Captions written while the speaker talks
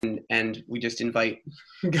and we just invite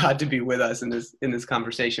God to be with us in this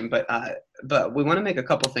conversation. But we want to make a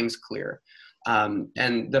couple things clear.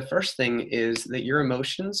 And the first thing is that your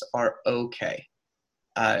emotions are okay.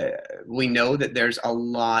 We know that there's a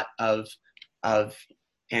lot of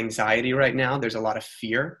anxiety right now. There's a lot of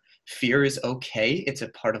fear. Fear is okay. It's a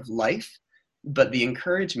part of life. But the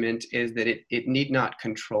encouragement is that it need not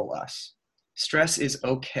control us. Stress is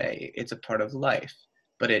okay. It's a part of life,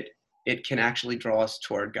 but it can actually draw us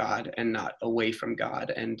toward God and not away from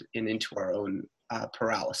God and into our own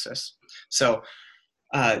paralysis. So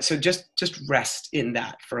just rest in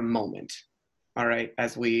that for a moment. All right,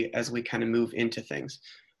 as we kind of move into things.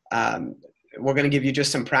 We're going to give you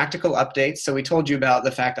just some practical updates. So we told you about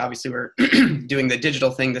the fact, obviously, we're doing the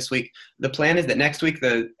digital thing this week. The plan is that next week,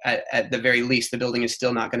 at the very least, the building is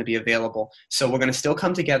still not going to be available. So we're going to still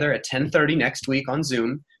come together at 10:30 next week on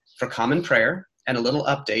Zoom for common prayer and a little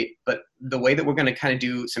update. But the way that we're going to kind of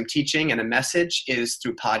do some teaching and a message is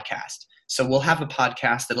through podcast. So we'll have a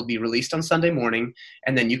podcast that'll be released on Sunday morning,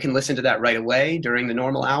 and then you can listen to that right away during the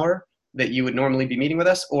normal hour that you would normally be meeting with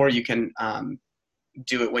us, or you can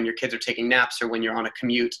do it when your kids are taking naps or when you're on a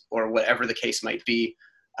commute or whatever the case might be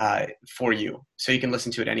for you. So you can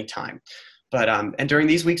listen to it anytime. But and during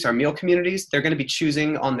these weeks, our meal communities, they're going to be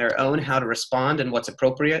choosing on their own how to respond and what's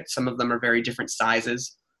appropriate. Some of them are very different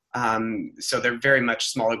sizes. So they're very much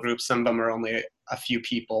smaller groups. Some of them are only a few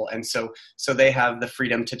people. And so they have the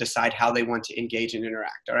freedom to decide how they want to engage and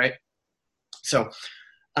interact. All right. So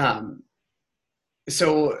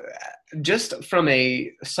just from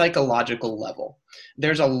a psychological level,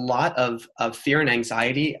 there's a lot of fear and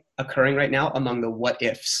anxiety occurring right now among the what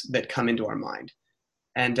ifs that come into our mind.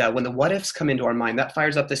 And when the what ifs come into our mind, that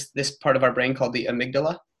fires up this part of our brain called the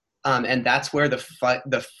amygdala. And that's where the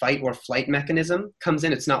fight or flight mechanism comes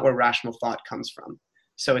in. It's not where rational thought comes from.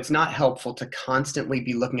 So it's not helpful to constantly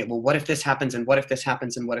be looking at, well, what if this happens, and what if this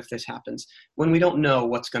happens, and what if this happens, when we don't know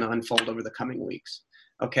what's going to unfold over the coming weeks.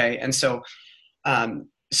 Okay. And so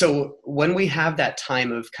when we have that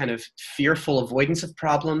time of kind of fearful avoidance of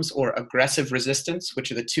problems or aggressive resistance,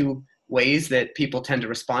 which are the two ways that people tend to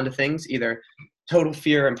respond to things, either total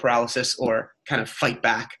fear and paralysis or kind of fight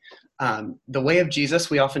back, the way of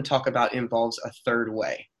Jesus we often talk about involves a third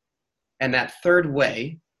way. And that third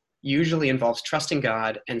way usually involves trusting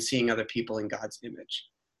God and seeing other people in God's image.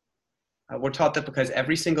 We're taught that because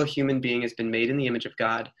every single human being has been made in the image of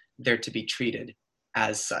God, they're to be treated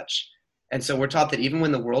as such. And so we're taught that even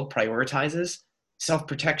when the world prioritizes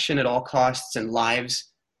self-protection at all costs and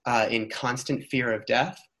lives in constant fear of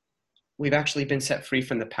death, we've actually been set free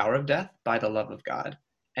from the power of death by the love of God.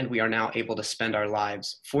 And we are now able to spend our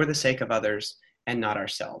lives for the sake of others and not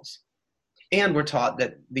ourselves. And we're taught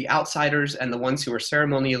that the outsiders and the ones who are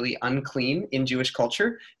ceremonially unclean in Jewish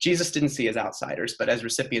culture, Jesus didn't see as outsiders, but as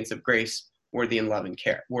recipients of grace worthy of love and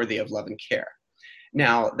care.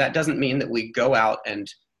 Now, that doesn't mean that we go out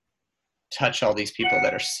and touch all these people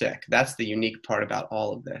that are sick. That's the unique part about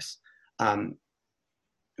all of this.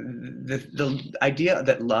 The idea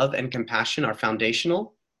that love and compassion are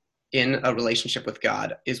foundational in a relationship with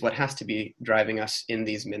God is what has to be driving us in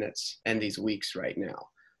these minutes and these weeks right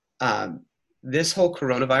now. This whole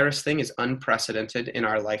coronavirus thing is unprecedented in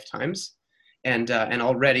our lifetimes. And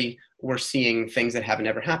already we're seeing things that haven't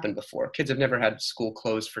ever happened before. Kids have never had school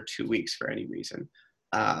closed for 2 weeks for any reason.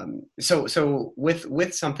 So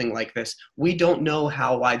with something like this, we don't know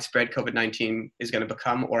how widespread COVID-19 is going to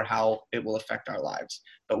become or how it will affect our lives,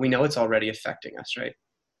 but we know it's already affecting us, right?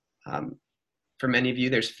 For many of you,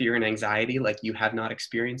 there's fear and anxiety like you have not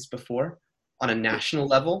experienced before. On a national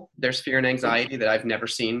level, there's fear and anxiety that I've never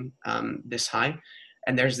seen this high.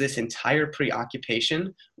 And there's this entire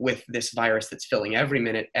preoccupation with this virus that's filling every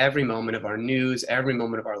minute, every moment of our news, every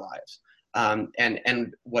moment of our lives.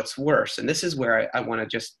 And what's worse, and this is where I want to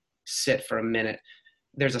just sit for a minute,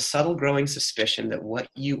 there's a subtle growing suspicion that what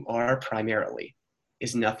you are primarily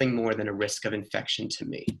is nothing more than a risk of infection to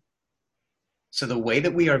me. So the way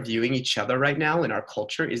that we are viewing each other right now in our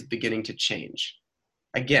culture is beginning to change.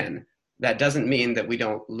 Again, that doesn't mean that we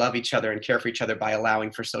don't love each other and care for each other by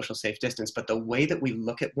allowing for social safe distance, but the way that we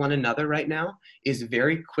look at one another right now is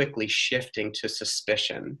very quickly shifting to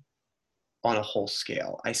suspicion on a whole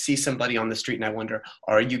scale. I see somebody on the street and I wonder,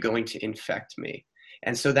 are you going to infect me?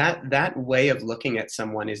 And so that way of looking at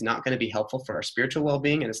someone is not going to be helpful for our spiritual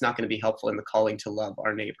well-being, and it's not going to be helpful in the calling to love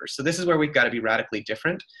our neighbors. So this is where we've got to be radically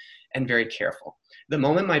different and very careful. The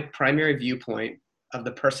moment my primary viewpoint of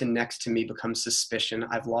the person next to me becomes suspicion,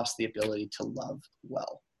 I've lost the ability to love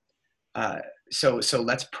well. So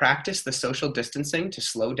let's practice the social distancing to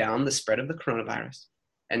slow down the spread of the coronavirus,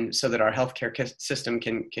 and so that our healthcare system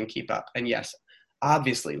can keep up. And yes,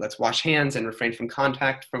 Obviously, let's wash hands and refrain from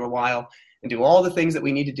contact for a while and do all the things that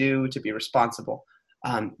we need to do to be responsible.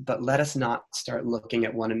 But let us not start looking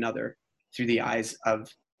at one another through the eyes of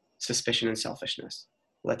suspicion and selfishness.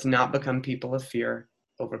 Let's not become people of fear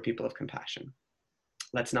over people of compassion.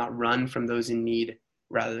 Let's not run from those in need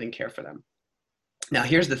rather than care for them. Now,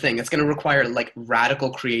 here's the thing. It's going to require like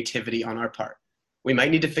radical creativity on our part. We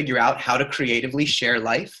might need to figure out how to creatively share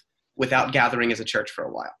life without gathering as a church for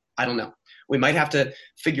a while. I don't know. We might have to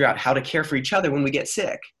figure out how to care for each other when we get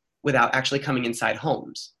sick without actually coming inside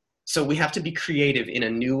homes. So we have to be creative in a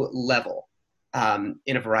new level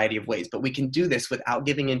in a variety of ways. But we can do this without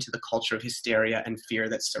giving into the culture of hysteria and fear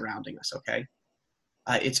that's surrounding us, okay?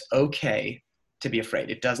 It's okay to be afraid.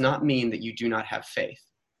 It does not mean that you do not have faith.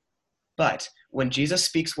 But when Jesus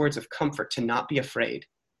speaks words of comfort to not be afraid,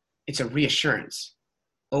 it's a reassurance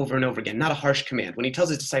over and over again, not a harsh command. When he tells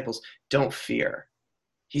his disciples, don't fear,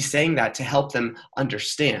 he's saying that to help them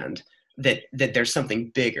understand that there's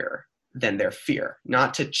something bigger than their fear,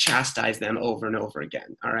 not to chastise them over and over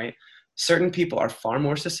again, all right? Certain people are far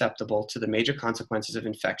more susceptible to the major consequences of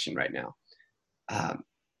infection right now.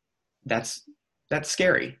 That's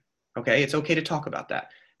scary, okay? It's okay to talk about that.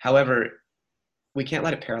 However, we can't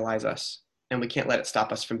let it paralyze us, and we can't let it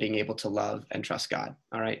stop us from being able to love and trust God,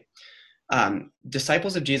 all right?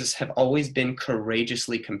 Disciples of Jesus have always been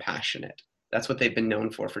courageously compassionate. That's what they've been known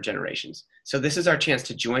for generations. So this is our chance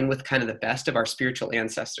to join with kind of the best of our spiritual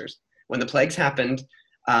ancestors. When the plagues happened,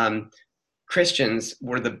 Christians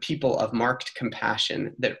were the people of marked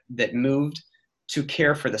compassion that moved to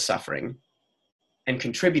care for the suffering and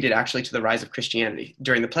contributed actually to the rise of Christianity.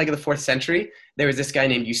 During the plague of the 4th century, there was this guy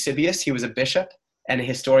named Eusebius. He was a bishop and a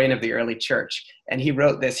historian of the early church. And he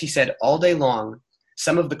wrote this. He said, all day long,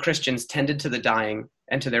 some of the Christians tended to the dying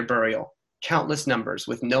and to their burial, countless numbers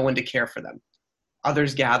with no one to care for them.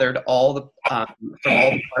 Others gathered from all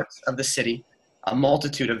the parts of the city, a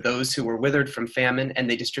multitude of those who were withered from famine, and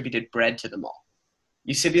they distributed bread to them all.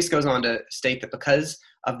 Eusebius goes on to state that because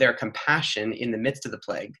of their compassion in the midst of the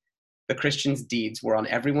plague, the Christians' deeds were on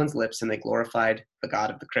everyone's lips, and they glorified the God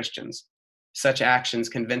of the Christians. Such actions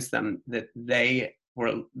convinced them that they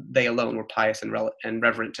alone were pious and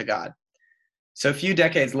reverent to God. So a few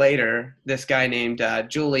decades later, this guy named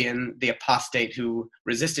Julian, the apostate who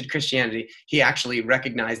resisted Christianity, he actually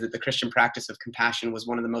recognized that the Christian practice of compassion was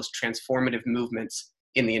one of the most transformative movements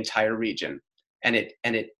in the entire region, and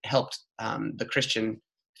it helped the Christian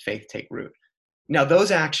faith take root. Now,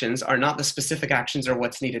 those actions are not the specific actions or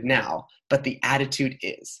what's needed now, but the attitude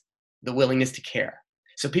is the willingness to care.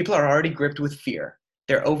 So people are already gripped with fear.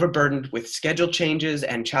 They're overburdened with schedule changes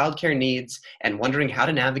and childcare needs and wondering how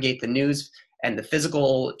to navigate the news and the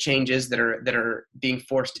physical changes that are being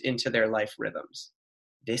forced into their life rhythms.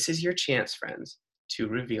 This is your chance, friends, to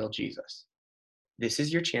reveal Jesus. This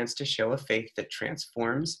is your chance to show a faith that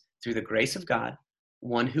transforms through the grace of God,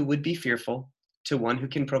 one who would be fearful to one who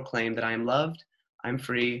can proclaim that I am loved, I'm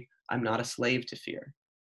free, I'm not a slave to fear.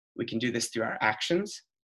 We can do this through our actions,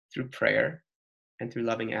 through prayer, and through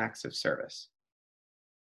loving acts of service.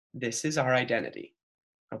 This is our identity,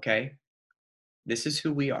 okay? This is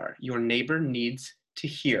who we are. Your neighbor needs to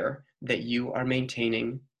hear that you are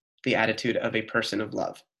maintaining the attitude of a person of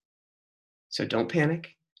love. So don't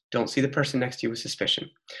panic. Don't see the person next to you with suspicion.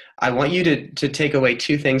 I want you to take away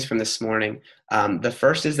 2 things from this morning. The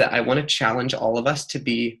first is that I want to challenge all of us to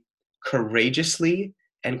be courageously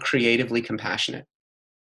and creatively compassionate.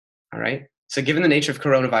 All right? So given the nature of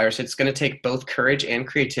coronavirus, it's going to take both courage and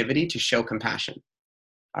creativity to show compassion.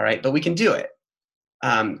 All right? But we can do it.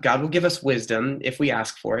 God will give us wisdom if we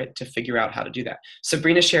ask for it to figure out how to do that.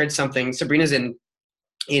 Sabrina shared something. Sabrina's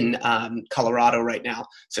in Colorado right now,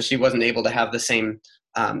 so she wasn't able to have the same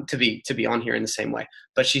to be on here in the same way.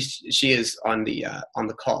 But she is on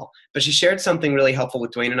the call. But she shared something really helpful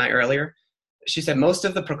with Dwayne and I earlier. She said most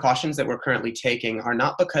of the precautions that we're currently taking are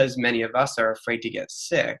not because many of us are afraid to get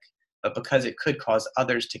sick, but because it could cause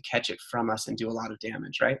others to catch it from us and do a lot of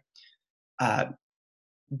damage, right?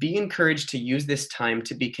 Be encouraged to use this time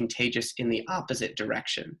to be contagious in the opposite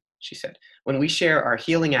direction, she said. When we share our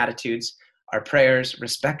healing attitudes, our prayers,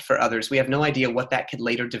 respect for others, we have no idea what that could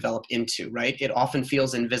later develop into, right? It often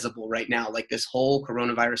feels invisible right now, like this whole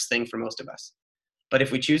coronavirus thing for most of us. But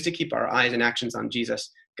if we choose to keep our eyes and actions on Jesus,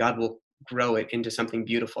 God will grow it into something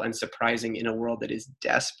beautiful and surprising in a world that is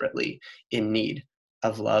desperately in need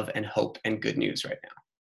of love and hope and good news right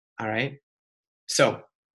now. All right? So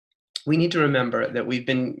we need to remember that we've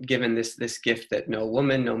been given this gift that no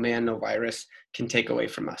woman, no man, no virus can take away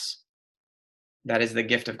from us. That is the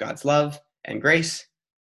gift of God's love and grace.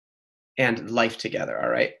 and life together. All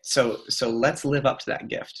right. So let's live up to that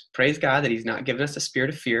gift. Praise God that he's not given us a spirit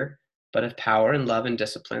of fear, but of power and love and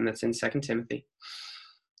discipline. That's in 2 Timothy.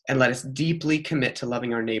 And let us deeply commit to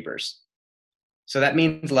loving our neighbors. So that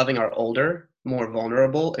means loving our older, more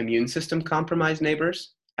vulnerable, immune system compromised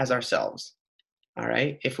neighbors as ourselves. All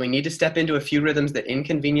right. If we need to step into a few rhythms that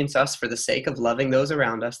inconvenience us for the sake of loving those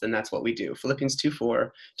around us, then that's what we do. Philippians 2:4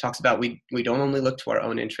 talks about we don't only look to our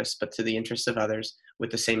own interests, but to the interests of others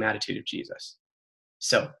with the same attitude of Jesus.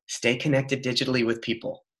 So stay connected digitally with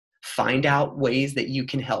people. Find out ways that you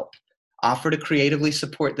can help. Offer to creatively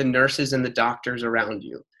support the nurses and the doctors around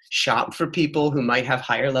you. Shop for people who might have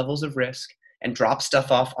higher levels of risk and drop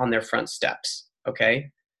stuff off on their front steps.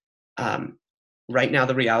 Okay. Right now,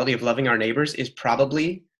 the reality of loving our neighbors is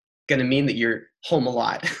probably going to mean that you're home a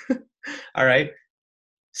lot. All right.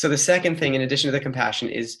 So the second thing, in addition to the compassion,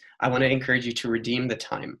 is I want to encourage you to redeem the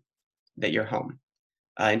time that you're home.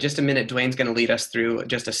 In just a minute, Dwayne's going to lead us through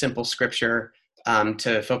just a simple scripture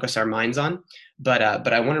to focus our minds on. But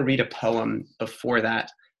I want to read a poem before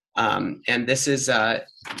that. And this is an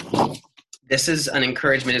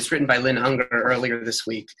encouragement. It's written by Lynn Unger earlier this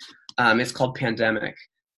week. It's called Pandemic.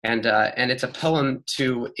 And it's a poem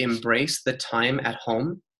to embrace the time at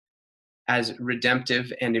home as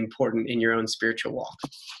redemptive and important in your own spiritual walk.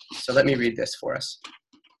 So let me read this for us.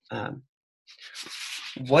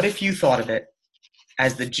 What if you thought of it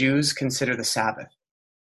as the Jews consider the Sabbath,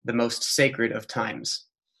 the most sacred of times?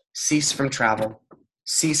 Cease from travel,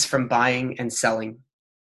 cease from buying and selling.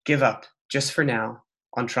 Give up, just for now,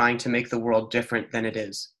 on trying to make the world different than it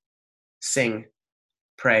is. Sing,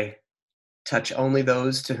 pray, touch only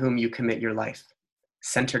those to whom you commit your life.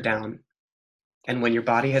 Center down. And when your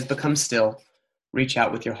body has become still, reach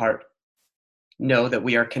out with your heart. Know that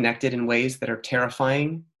we are connected in ways that are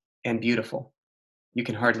terrifying and beautiful. You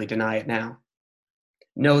can hardly deny it now.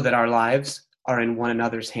 Know that our lives are in one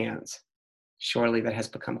another's hands. Surely that has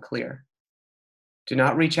become clear. Do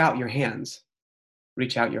not reach out your hands.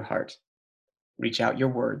 Reach out your heart. Reach out your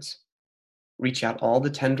words. Reach out all the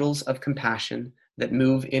tendrils of compassion that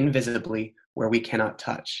move invisibly where we cannot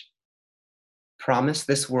touch. Promise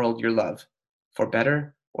this world your love, for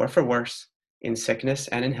better or for worse, in sickness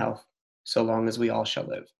and in health, so long as we all shall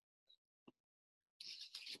live.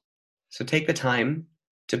 So take the time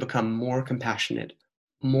to become more compassionate,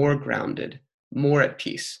 more grounded, more at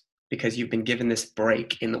peace, because you've been given this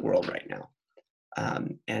break in the world right now.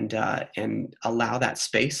 And allow that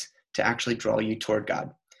space to actually draw you toward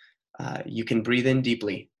God. You can breathe in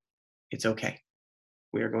deeply. It's okay.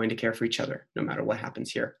 We are going to care for each other no matter what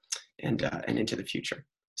happens here and into the future.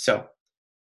 So